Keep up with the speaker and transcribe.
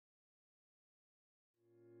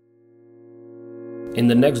In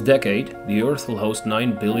the next decade, the Earth will host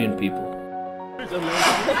 9 billion people.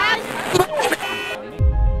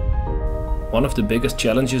 One of the biggest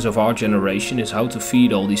challenges of our generation is how to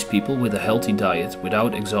feed all these people with a healthy diet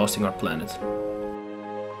without exhausting our planet.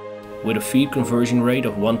 With a feed conversion rate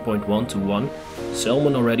of 1.1 to 1,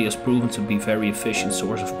 salmon already has proven to be a very efficient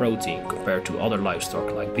source of protein compared to other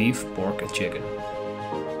livestock like beef, pork and chicken.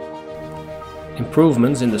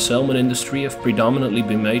 Improvements in the salmon industry have predominantly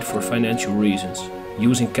been made for financial reasons.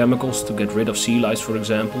 Using chemicals to get rid of sea lice, for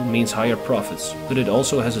example, means higher profits, but it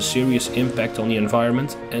also has a serious impact on the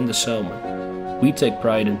environment and the salmon. We take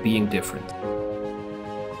pride in being different.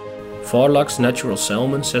 VÅRLAKS natural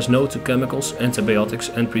salmon says no to chemicals, antibiotics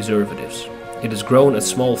and preservatives. It is grown at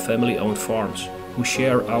small family-owned farms who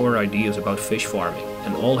share our ideas about fish farming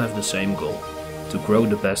and all have the same goal: to grow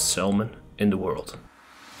the best salmon in the world.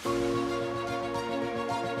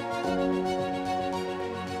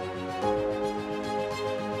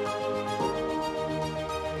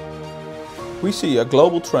 We see a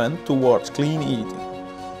global trend towards clean eating.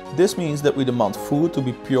 This means that we demand food to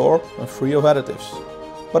be pure and free of additives.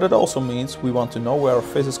 But it also means we want to know where our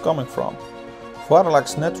fish is coming from.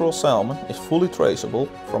 VÅRLAKS natural salmon is fully traceable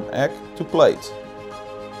from egg to plate.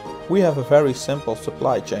 We have a very simple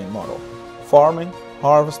supply chain model: farming,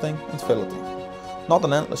 harvesting and filleting. Not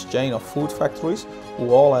an endless chain of food factories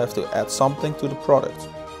who all have to add something to the product.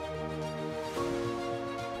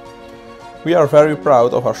 We are very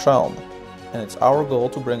proud of our salmon, and it's our goal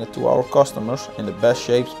to bring it to our customers in the best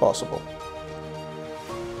shapes possible.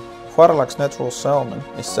 VÅRLAKS natural salmon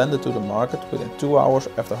is sent to the market within 2 hours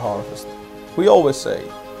after harvest. We always say,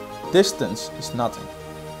 distance is nothing,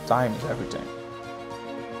 time is everything.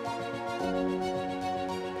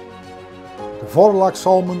 The VÅRLAKS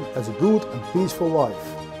salmon has a good and peaceful life.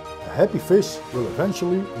 A happy fish will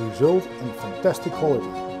eventually result in fantastic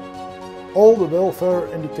quality. All the welfare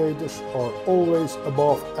indicators are always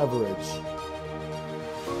above average.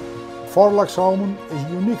 VÅRLAKS salmon is a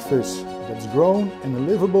unique fish that's grown in a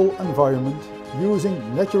livable environment using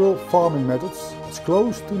natural farming methods as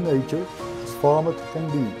close to nature as farming can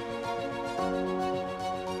be.